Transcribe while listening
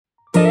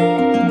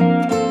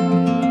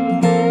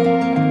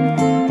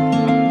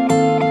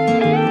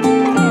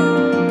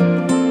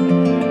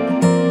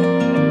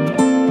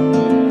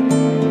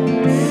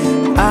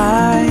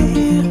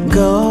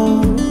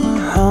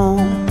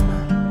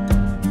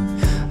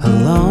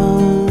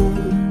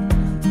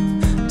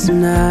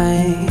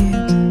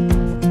Tonight,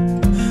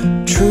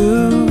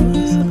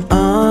 truth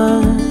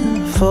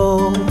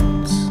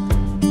unfolds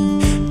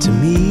to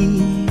me.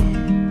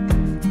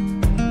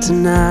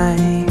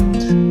 Tonight,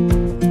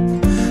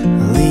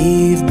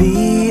 leave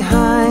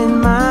behind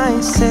my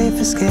safe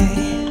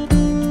escape,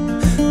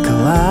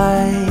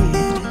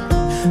 collide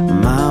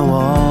my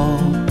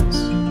walls,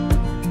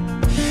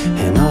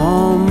 and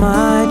all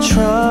my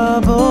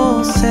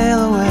troubles sail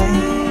away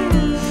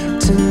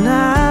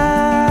tonight.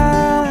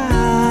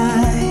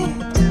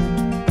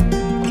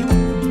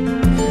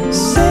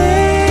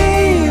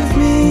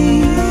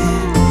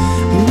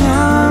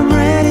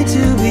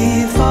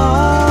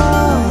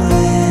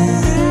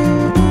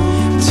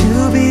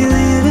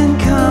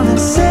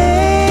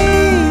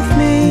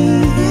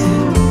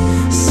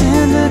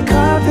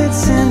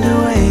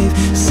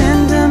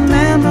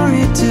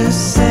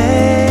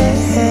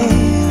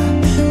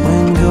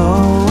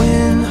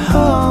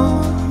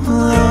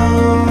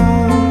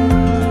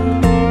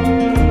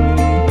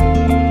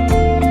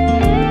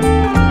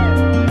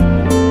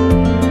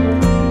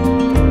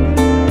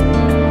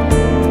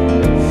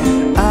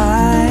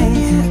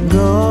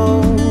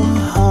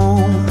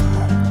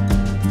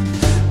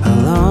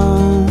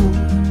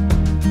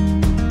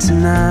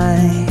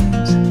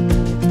 Tonight,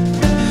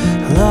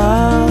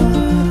 love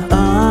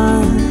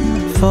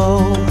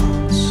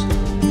unfolds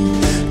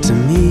to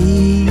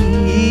me.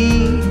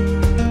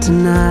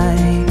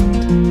 Tonight,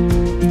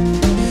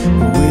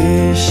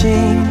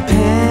 wishing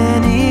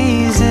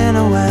pennies in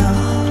a well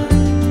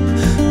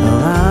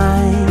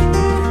align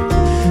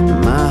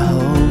my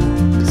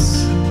hopes.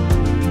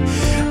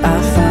 I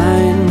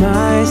find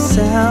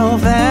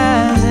myself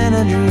as in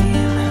a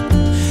dream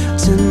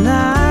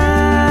tonight.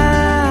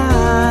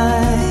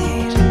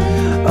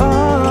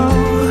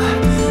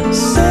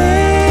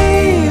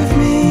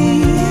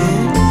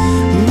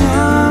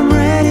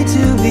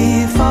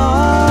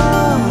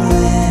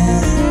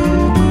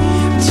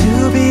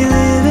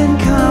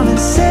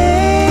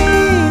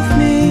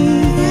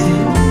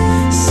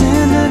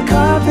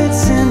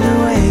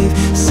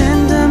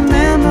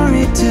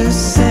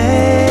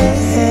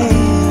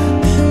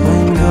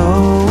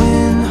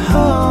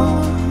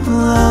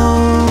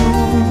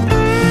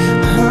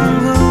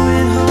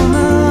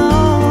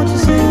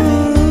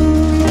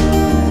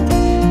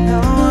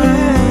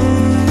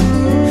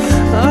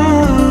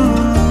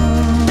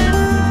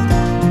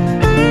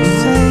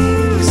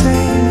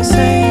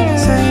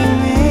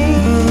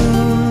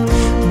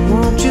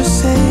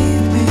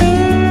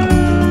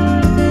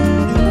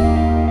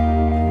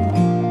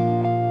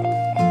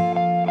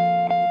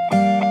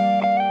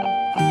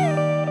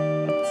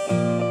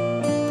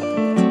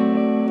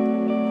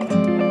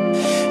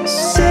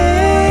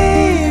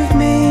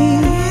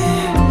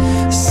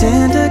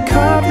 Send a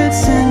carpet,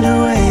 send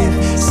a wave,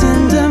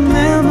 send a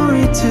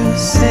memory to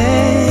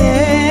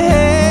save.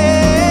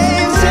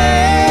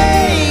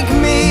 Take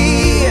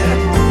me,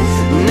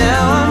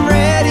 now I'm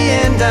ready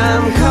and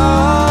I'm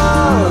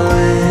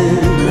calling.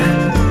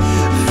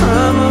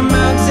 From a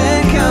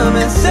mountain, come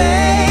and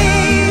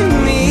save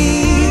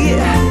me.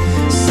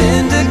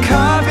 Send a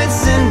carpet,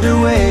 send a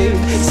wave,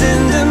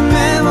 send a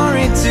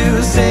memory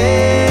to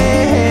save.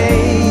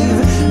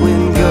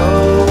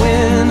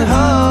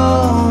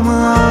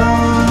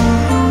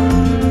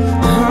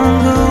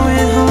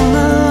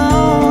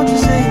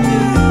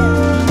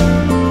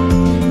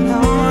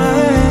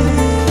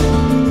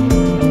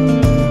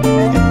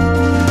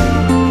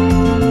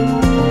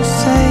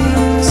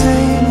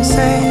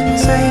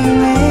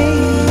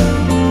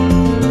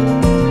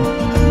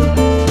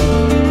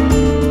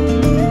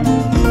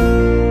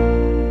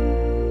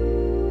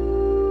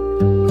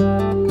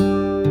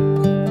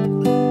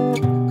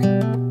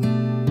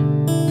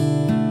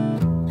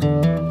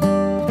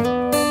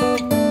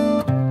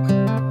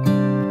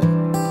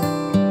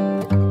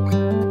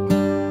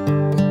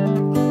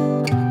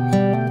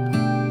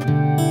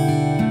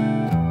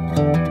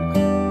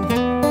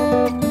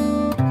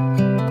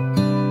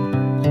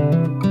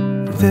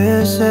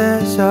 This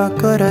is as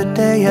good a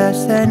day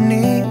as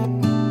any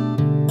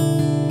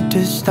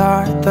to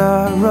start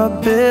the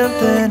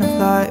rebuilding of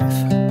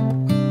life.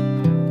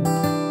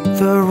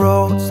 The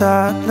roads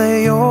that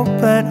lay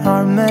open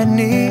are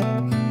many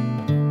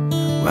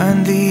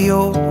when the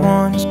old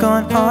one's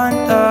gone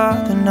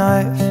under the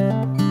knife.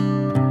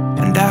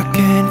 And I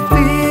can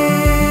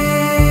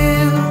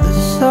feel the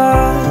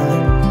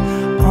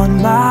sun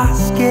on my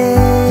skin,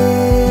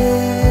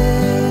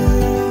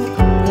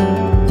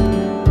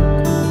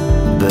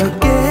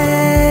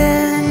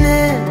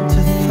 beginning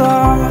to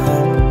thaw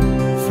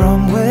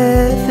from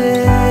within.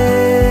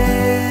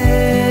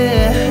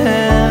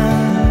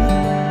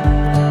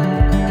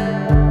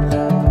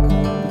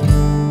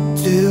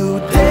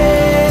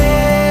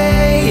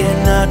 Today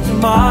and not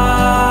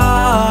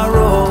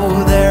tomorrow,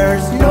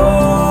 there's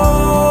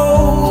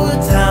no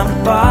time to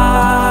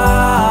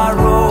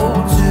borrow.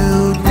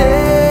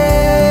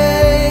 Today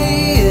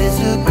is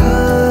a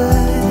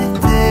good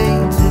day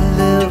to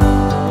live.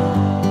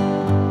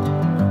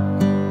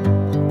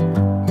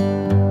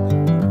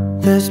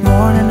 This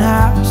morning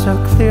has a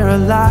clear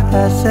light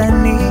as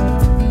any.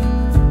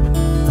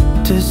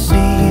 to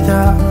see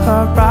the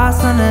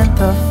horizon in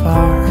the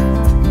far.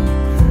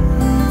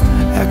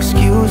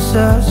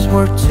 Excuses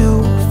were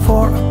 2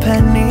 for a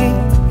penny,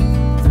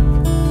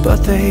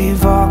 but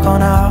they've all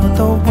gone out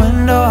the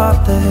window of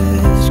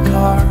this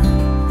car.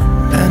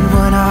 And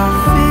when I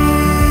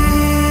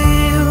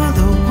feel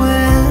the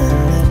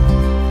wind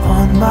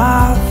on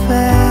my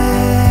face,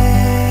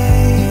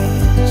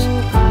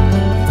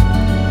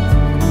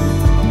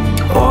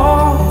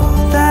 all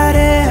that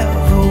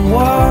ever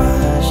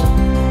was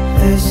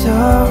is a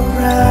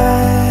race.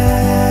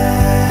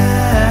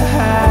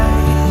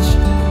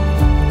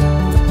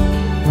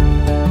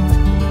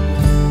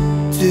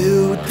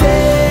 Today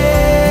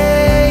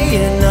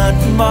and not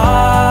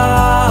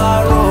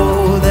tomorrow,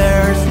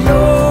 there's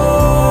no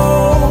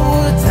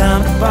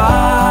time to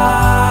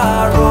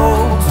borrow.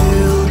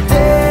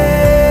 Today,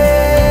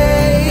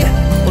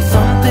 well,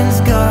 something's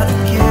gotta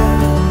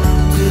give.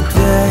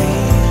 Today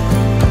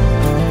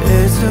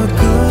is a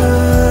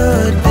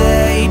good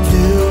day.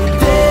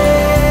 Today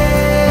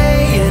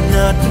and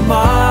not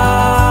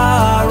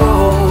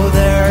tomorrow,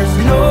 there's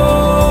no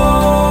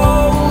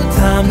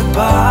time to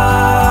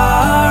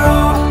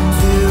borrow.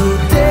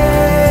 Today,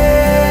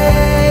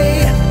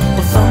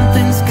 well,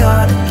 something's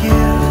gotta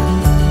give.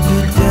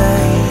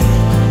 Today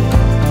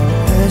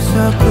is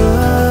a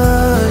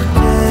good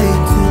day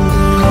to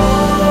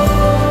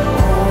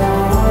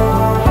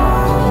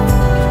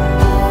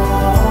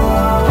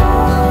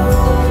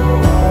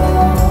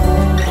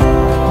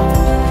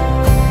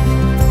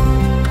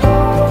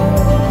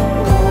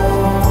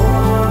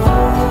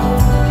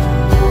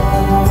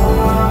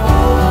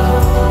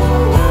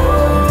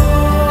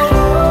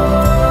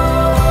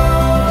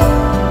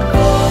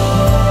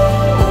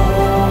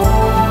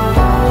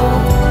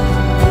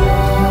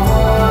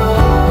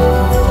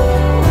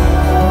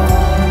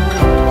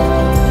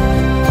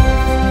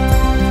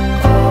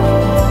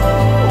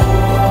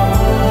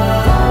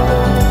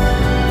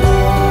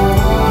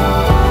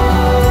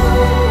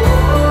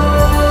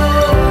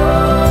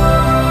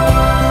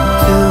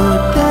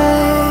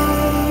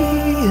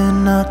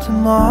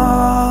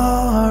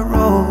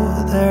tomorrow,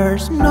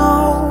 there's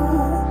no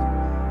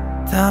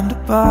time to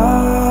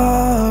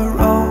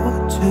borrow.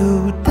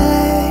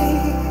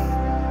 Today,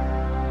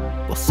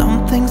 well,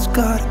 something's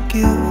gotta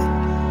give.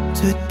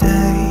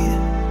 Today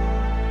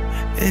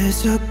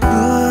is a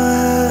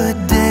good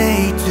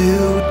day.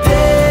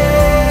 Today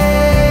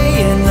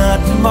and not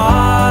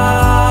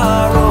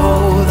tomorrow,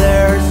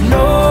 there's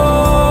no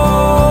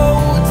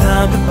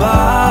time to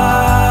borrow.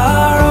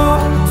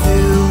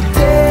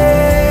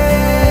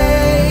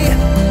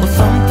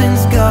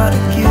 Something's gotta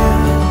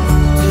give.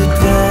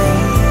 Today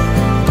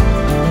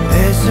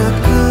is a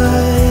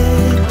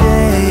good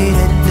day.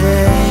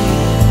 Today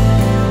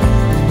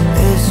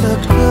is a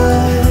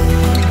good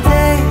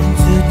day.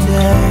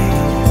 Today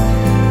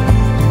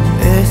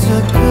is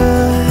a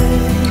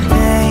good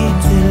day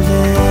to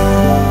live.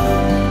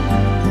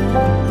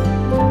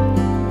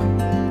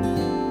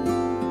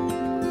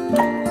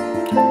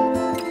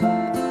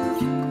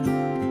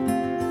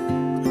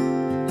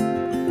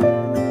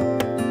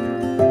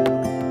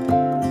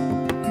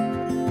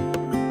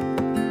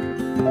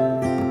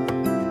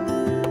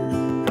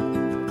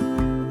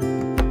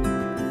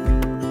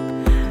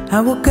 I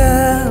woke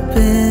up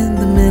in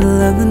the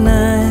middle of the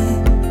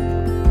night.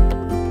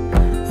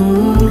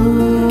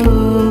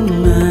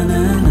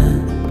 Na-na-na.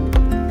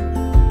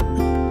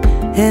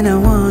 And I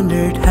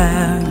wondered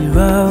how you're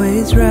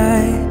always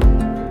right.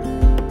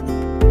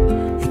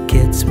 It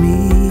gets me.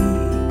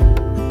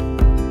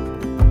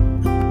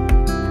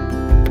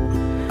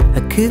 I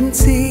couldn't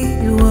see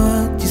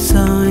what you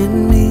saw in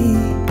me.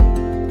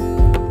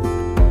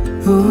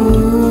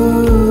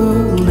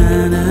 Ooh,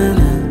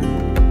 na-na-na.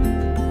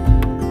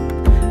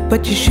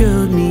 But you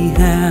showed me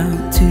how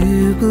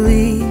to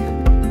believe.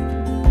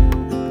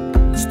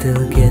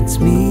 Still gets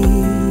me.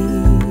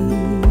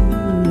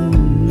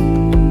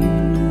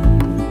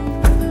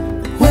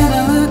 When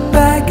I look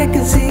back, I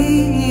can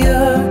see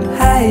you're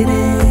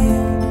hiding,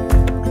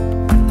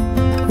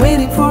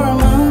 waiting for a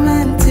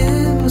moment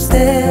to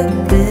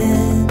step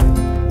in.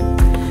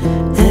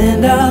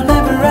 And I'll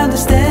never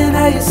understand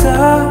how you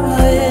saw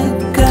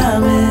it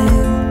coming.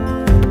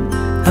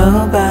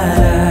 Oh, but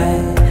I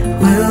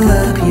will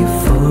love you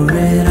for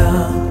it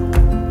all.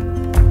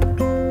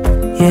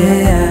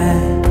 Yeah,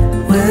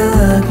 I will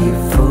love you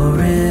for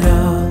it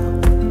all.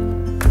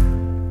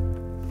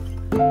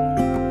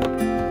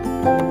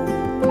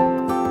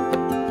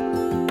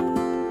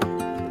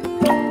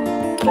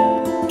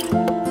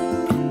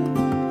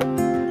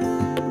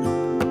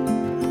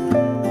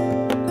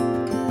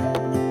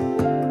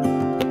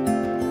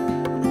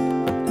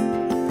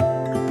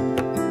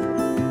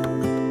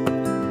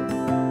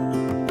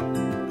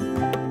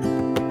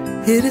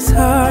 It is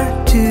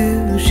hard to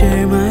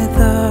share my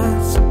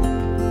thoughts.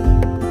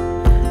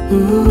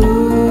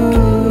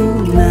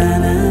 Ooh,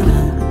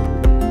 na-na-na.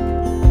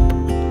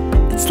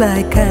 It's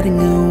like cutting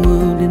a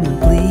wound in a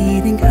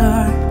bleeding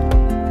heart.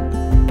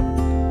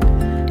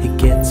 It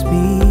gets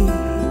me.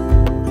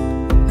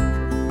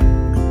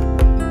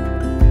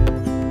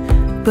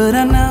 but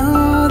I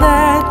know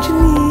that you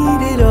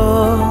need it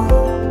all.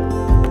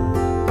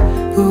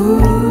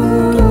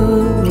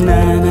 Ooh,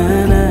 nah,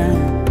 nah, nah.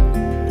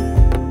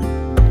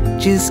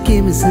 Just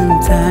give me some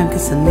time,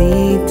 'cause I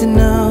need to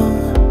know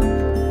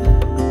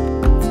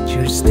that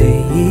you're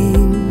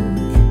staying.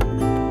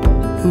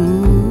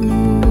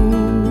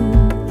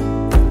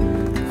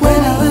 When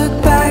I look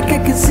back, I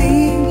can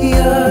see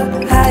you're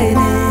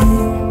hiding,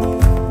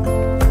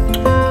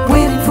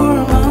 waiting for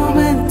a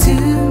moment to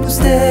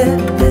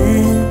step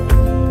in.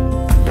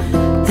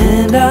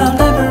 And I'll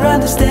never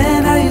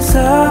understand how you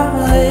saw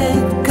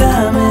it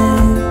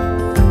coming.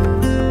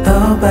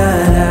 Oh,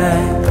 but I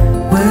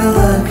will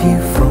love you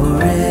for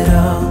it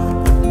all.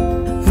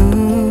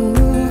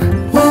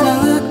 When I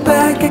look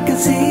back, I can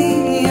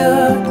see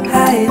you're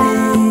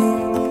hiding,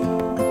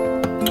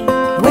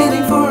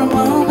 waiting for a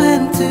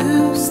moment to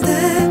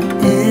step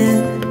in.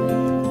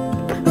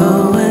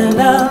 Oh, and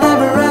I'll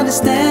never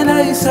understand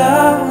how you saw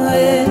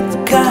it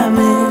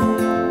coming.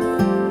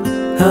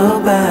 Oh,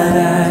 but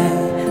I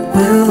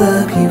will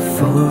love you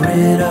for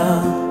it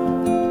all.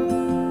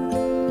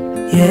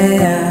 Yeah,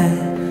 I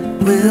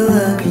will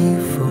love you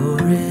for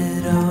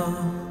it all.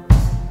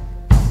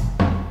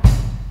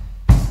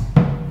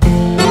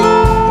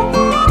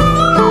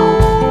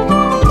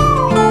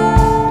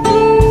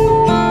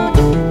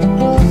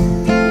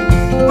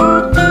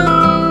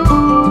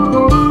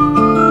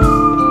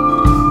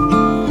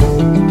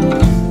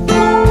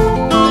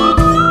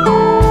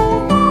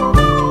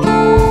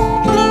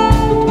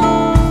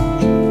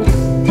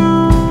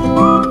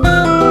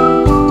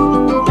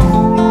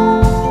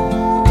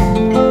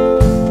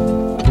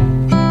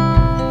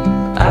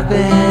 I've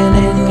been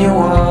in your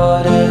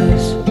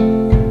waters,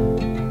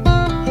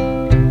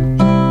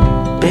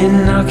 been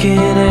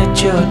knocking at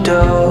your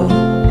door.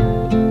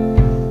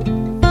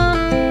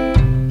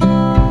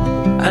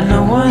 I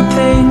know one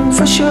thing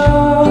for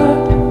sure,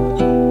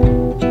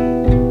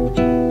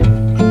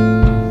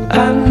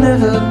 I've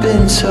never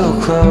been so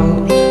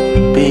close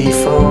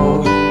before.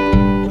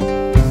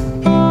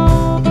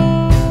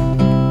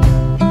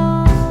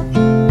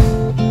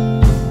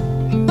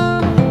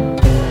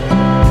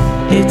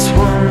 It's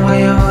one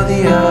way or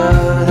the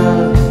other,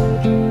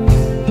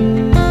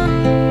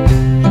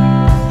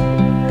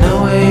 no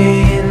way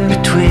in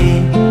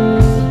between.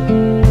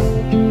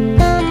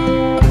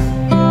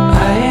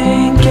 I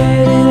ain't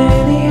getting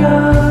any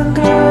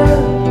younger,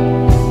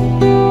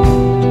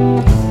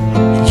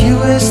 and you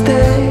will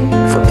stay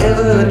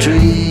forever a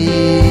dream.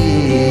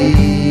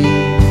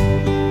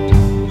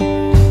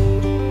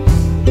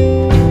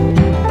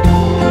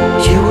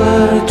 You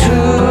were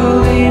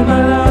truly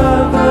my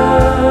lover,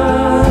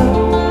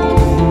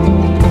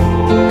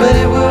 but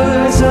it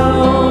was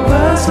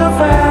over so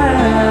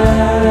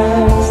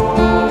fast.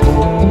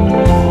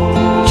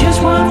 Just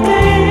one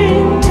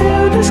thing to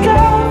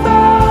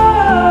discover.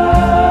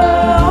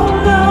 Oh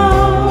no,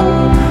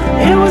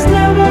 it was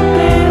never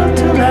built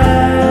to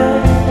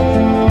last.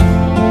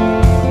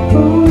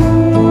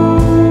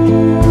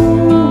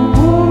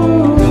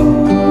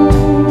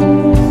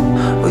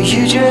 Well,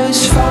 you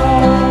just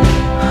fall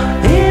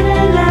in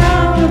and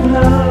out of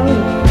love.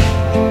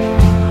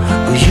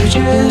 Well, you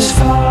just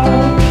fall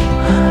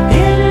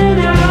in and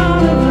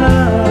out of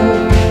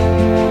love.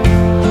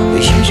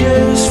 Well, you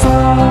just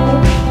fall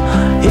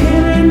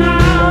in and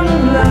out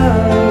of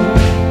love.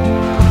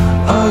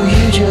 Oh,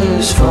 you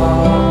just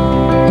fall.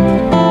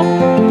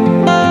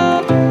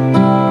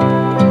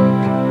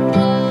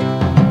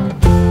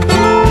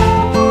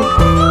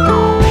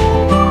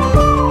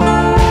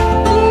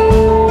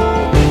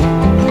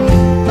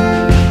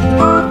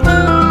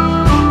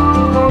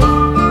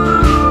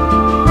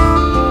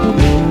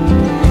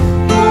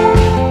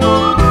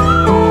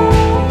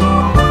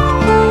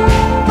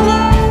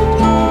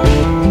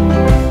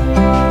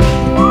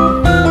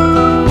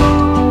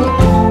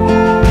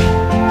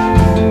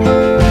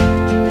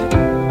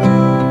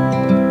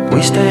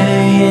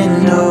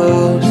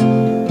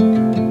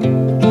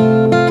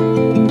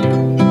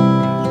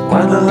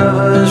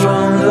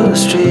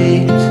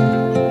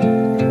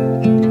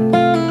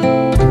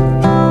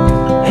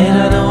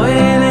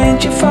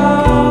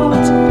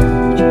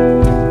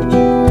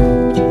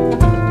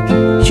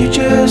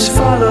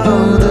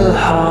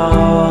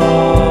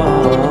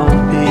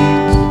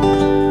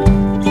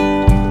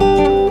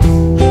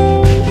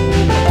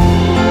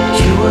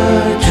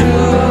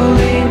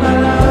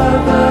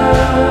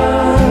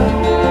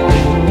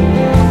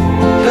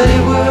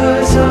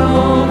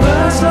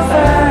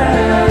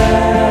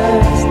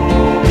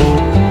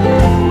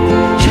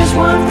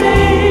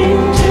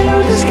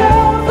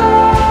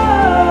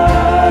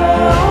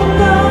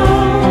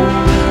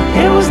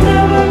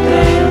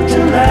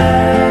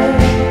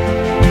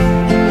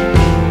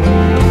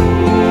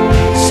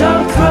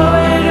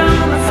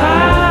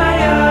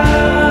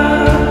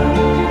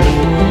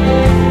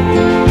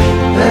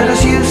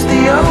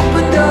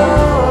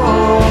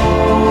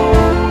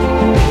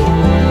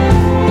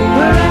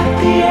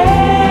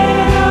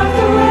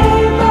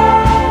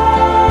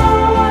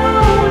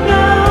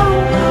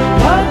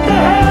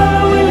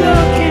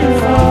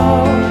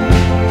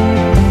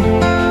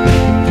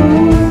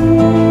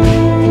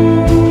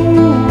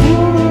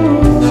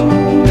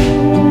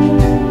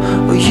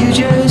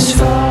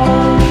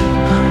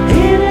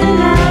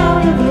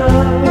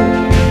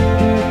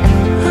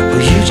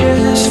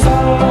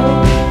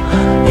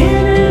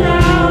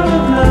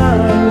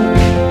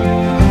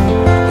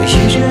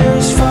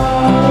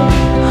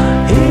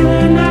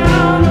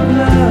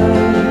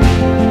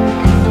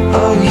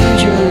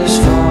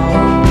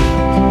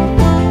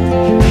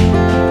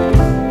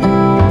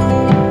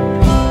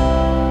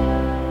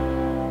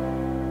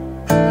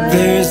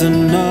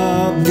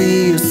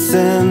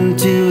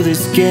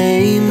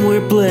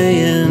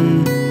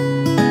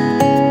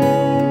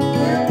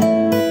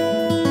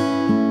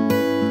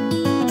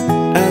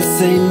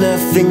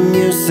 nothing,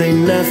 you say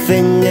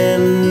nothing,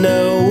 and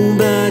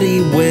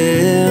nobody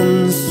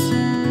wins.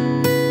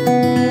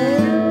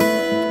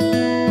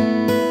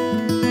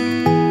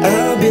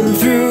 I've been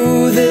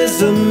through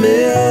this a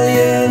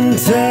million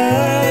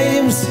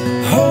times,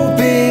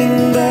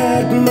 hoping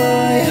that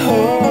my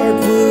heart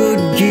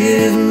would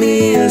give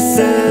me a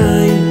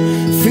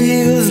sign.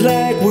 Feels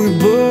like we're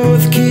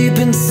both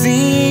keeping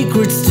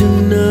secrets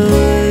tonight.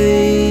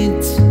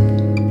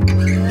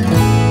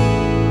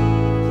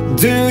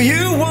 Do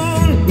you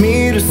want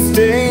me to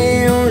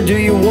stay, or do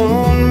you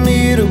want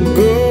me to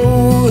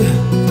go?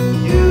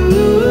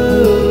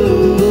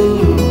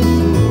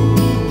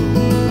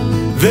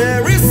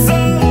 There is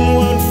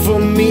someone for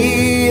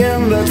me,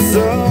 and that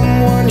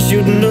someone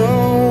should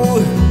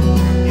know.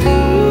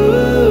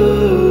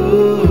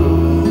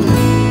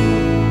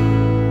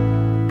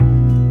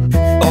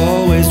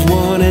 Always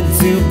wanted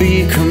to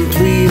be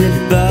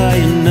completed by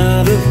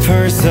another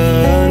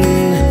person.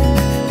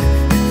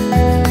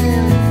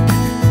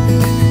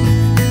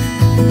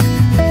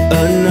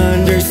 An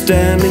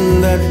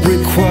understanding that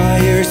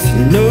requires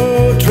no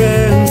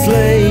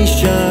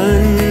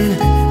translation.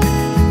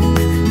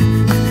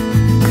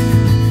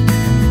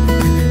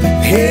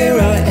 Here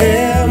I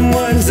am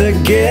once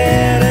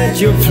again at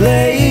your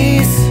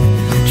place,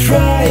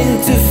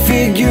 trying to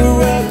figure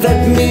out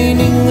that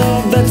meaning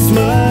of that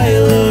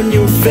smile on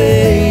your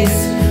face.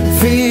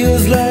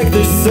 Feels like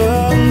there's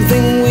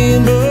something we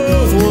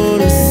both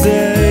wanna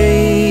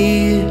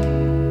say.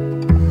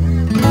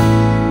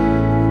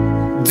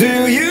 Do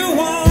you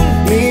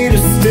want me to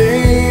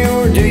stay,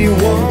 or do you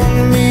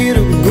want me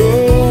to go?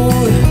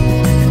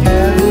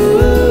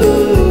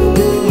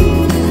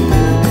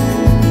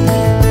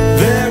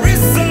 There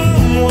is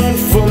someone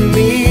for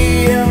me,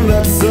 and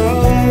that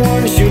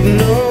someone should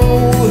know.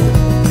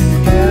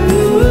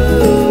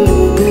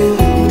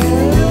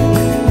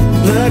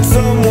 That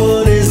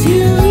someone is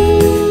you.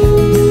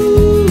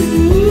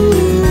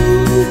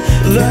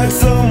 That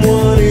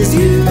someone is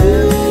you.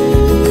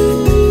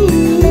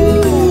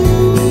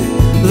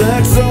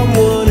 That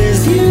someone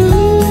is you.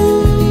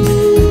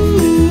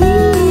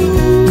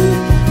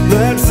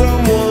 That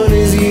someone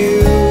is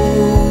you.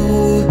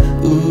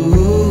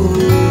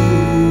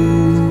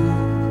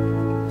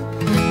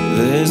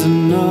 There's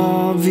an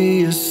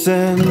obvious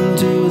end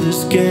to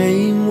this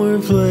game we're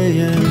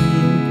playing.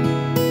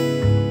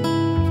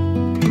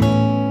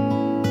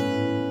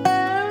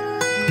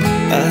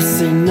 I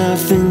say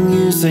nothing,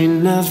 you say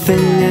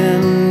nothing,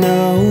 and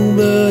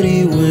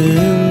nobody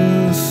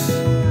wins.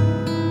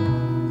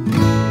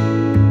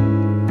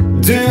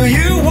 Do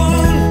you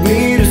want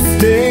me to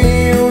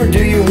stay, or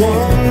do you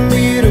want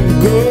me to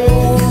go?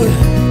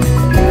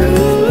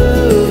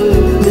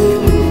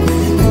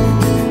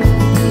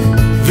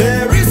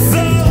 There is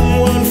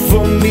someone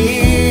for me,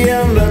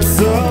 and that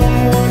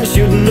someone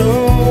should know.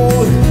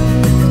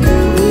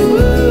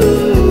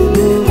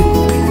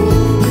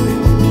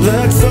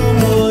 That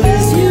someone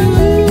is you.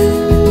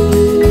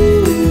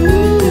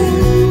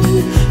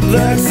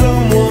 That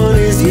someone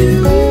is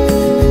you.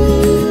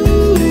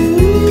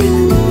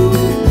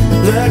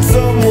 That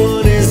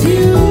someone is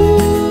you.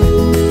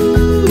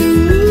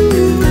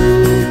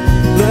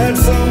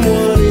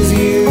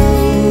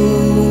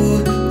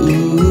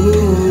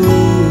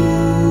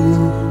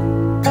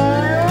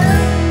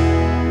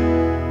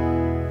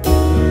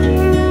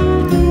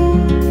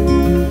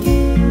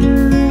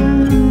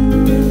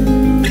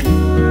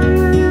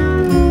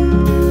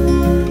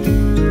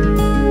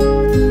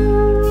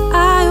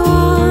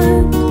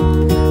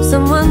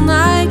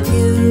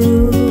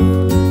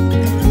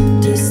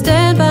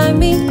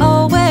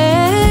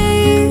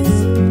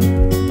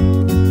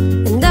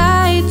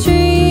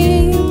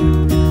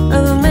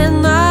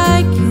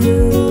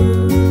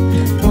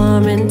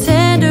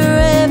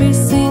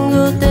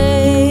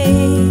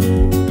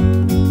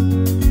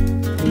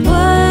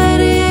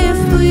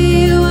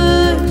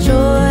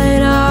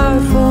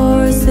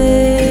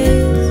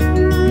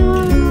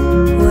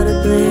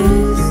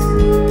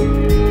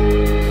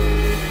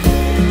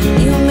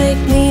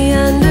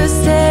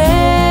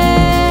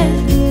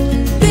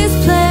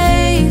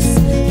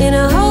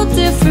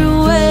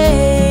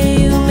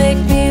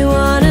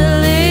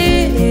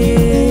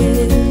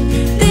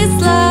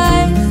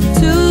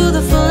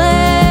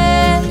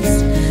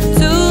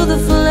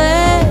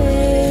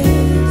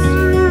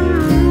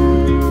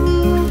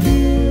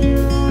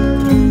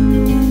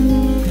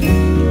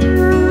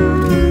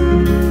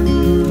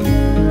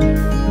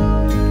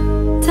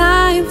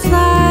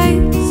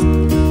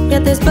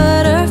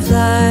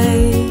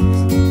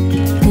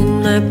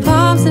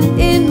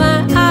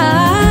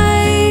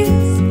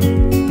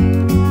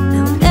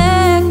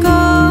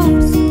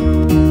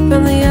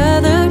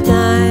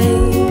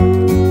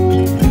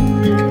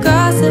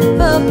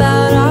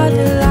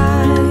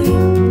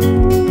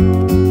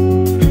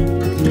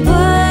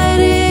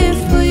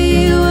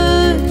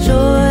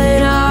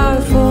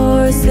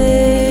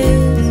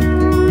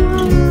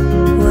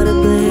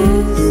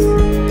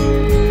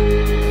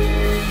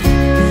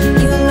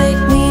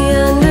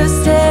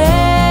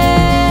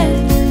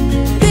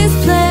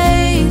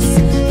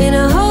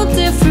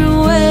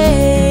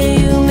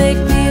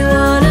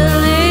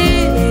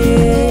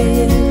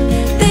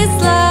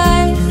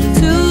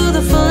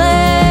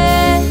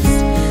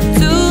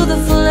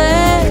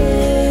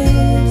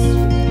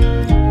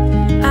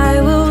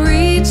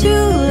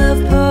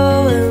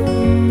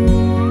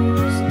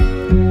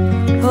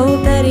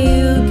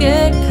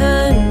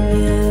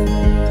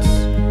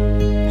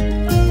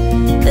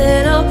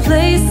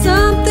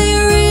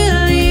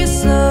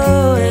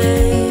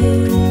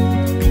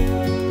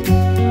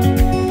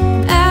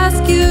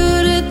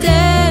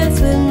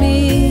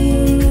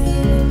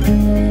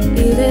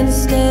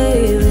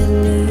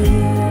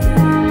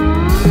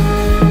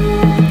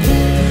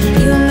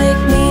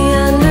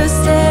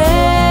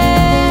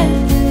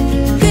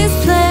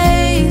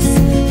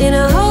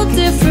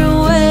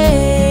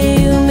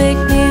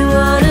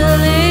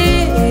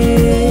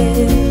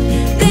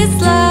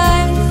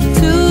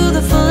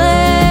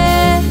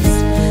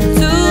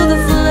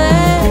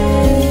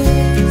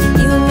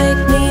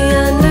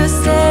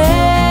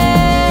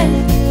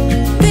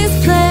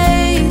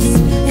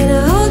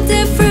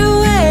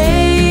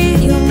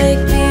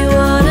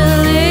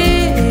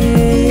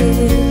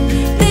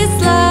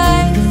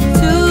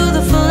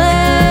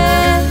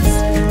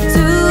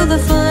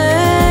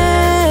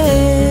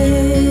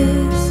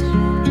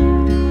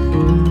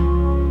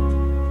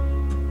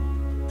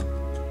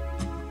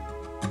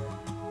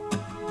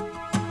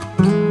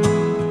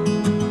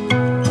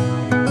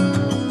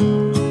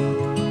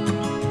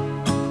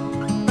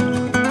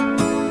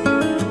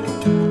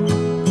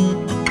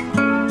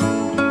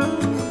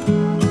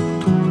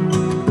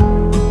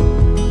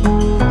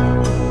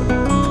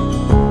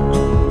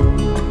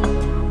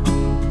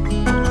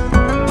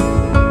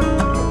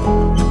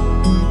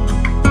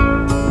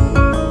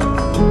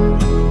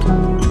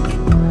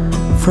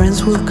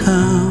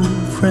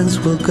 friends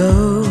will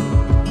go.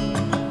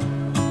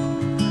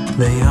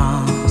 They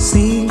all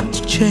seem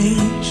to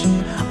change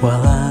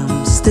while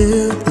I'm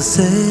still the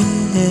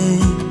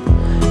same.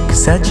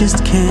 'Cause I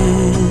just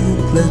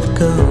can't let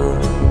go,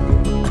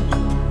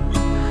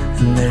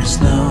 and there's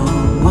no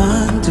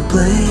one to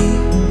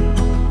blame.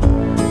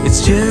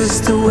 It's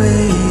just the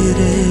way it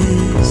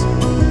is.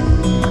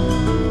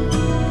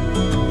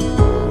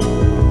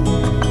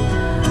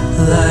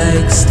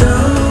 Like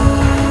stone,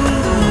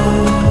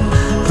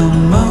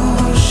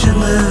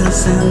 emotionless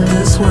in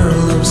this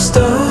world of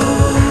stories.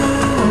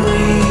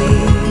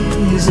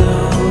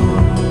 Oh,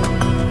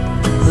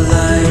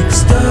 like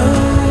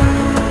stone,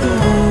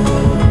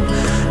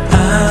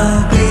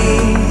 I'll be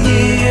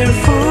here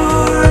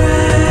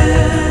forever,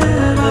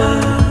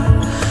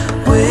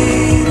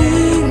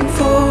 waiting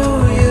for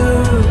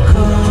your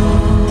call.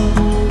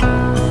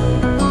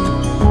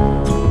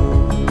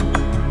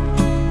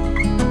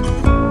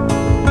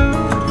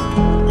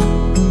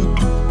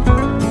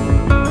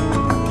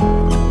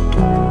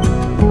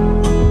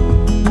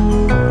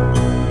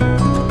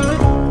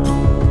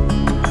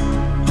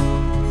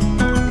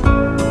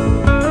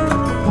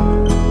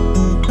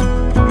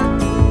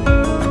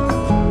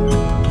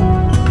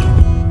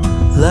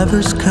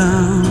 Lovers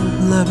come,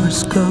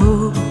 lovers go,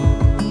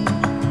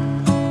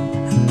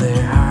 and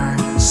their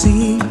hearts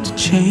seem to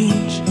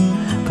change,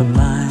 but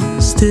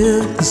mine's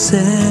still the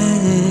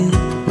same.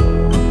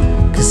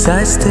 'Cause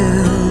I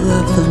still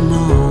love them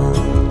all,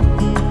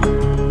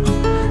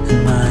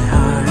 and my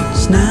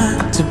heart's not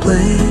to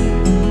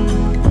blame.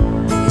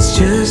 It's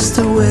just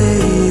the way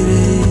it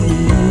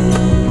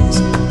is.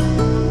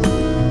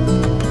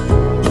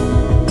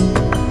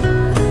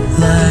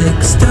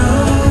 Like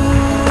stone,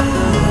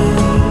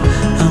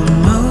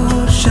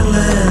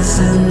 emotionless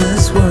in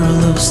this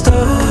world of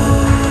stories.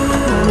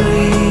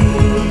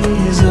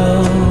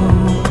 Oh,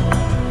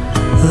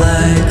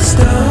 like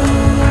stone,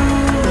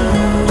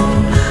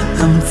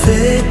 I'm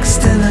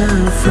fixed in a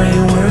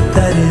framework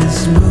that is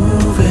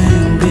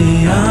moving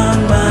beyond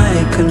my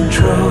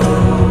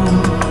control.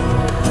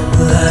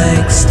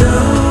 Like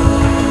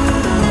stone,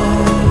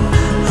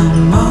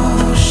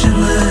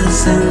 emotionless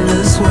in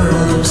this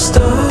world of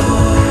stories.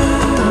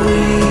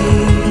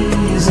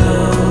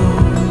 Oh,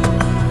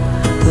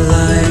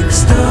 like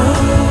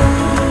stone,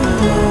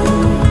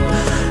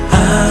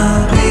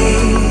 I'll be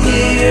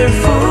here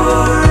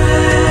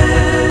forever,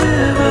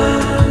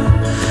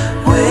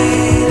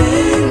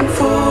 waiting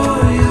for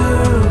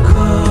your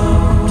call.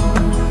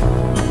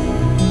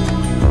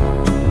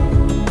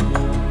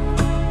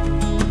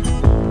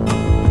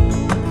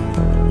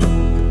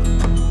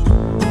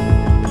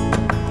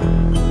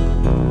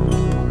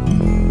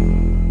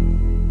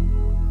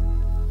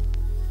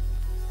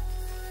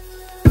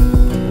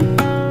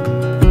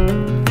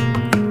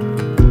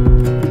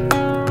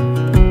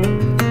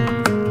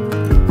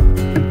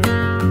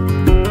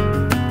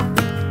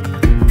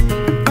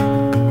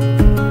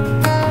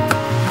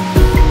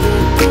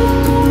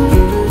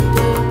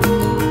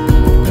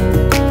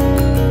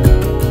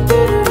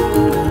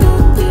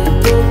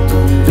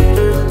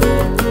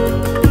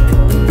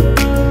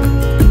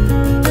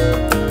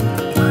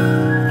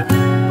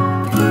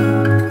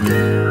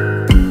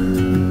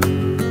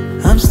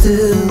 I'm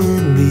still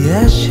in the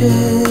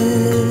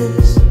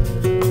ashes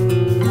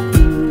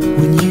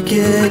when you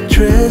get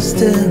dressed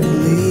and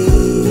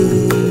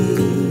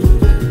leave.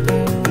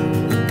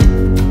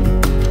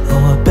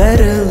 Oh, I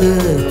better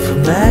look for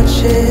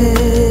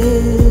matches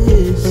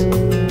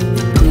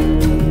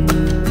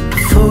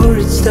before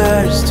it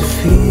starts to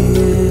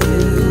feel.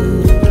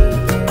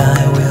 I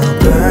will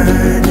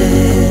burn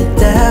it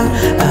down,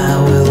 I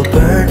will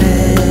burn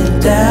it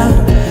down.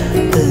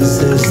 This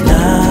is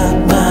not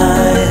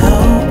my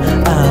home,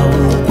 I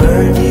will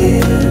burn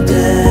you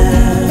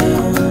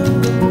down.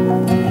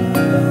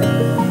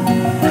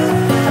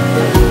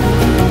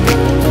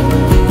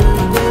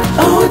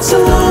 Oh, it's a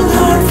long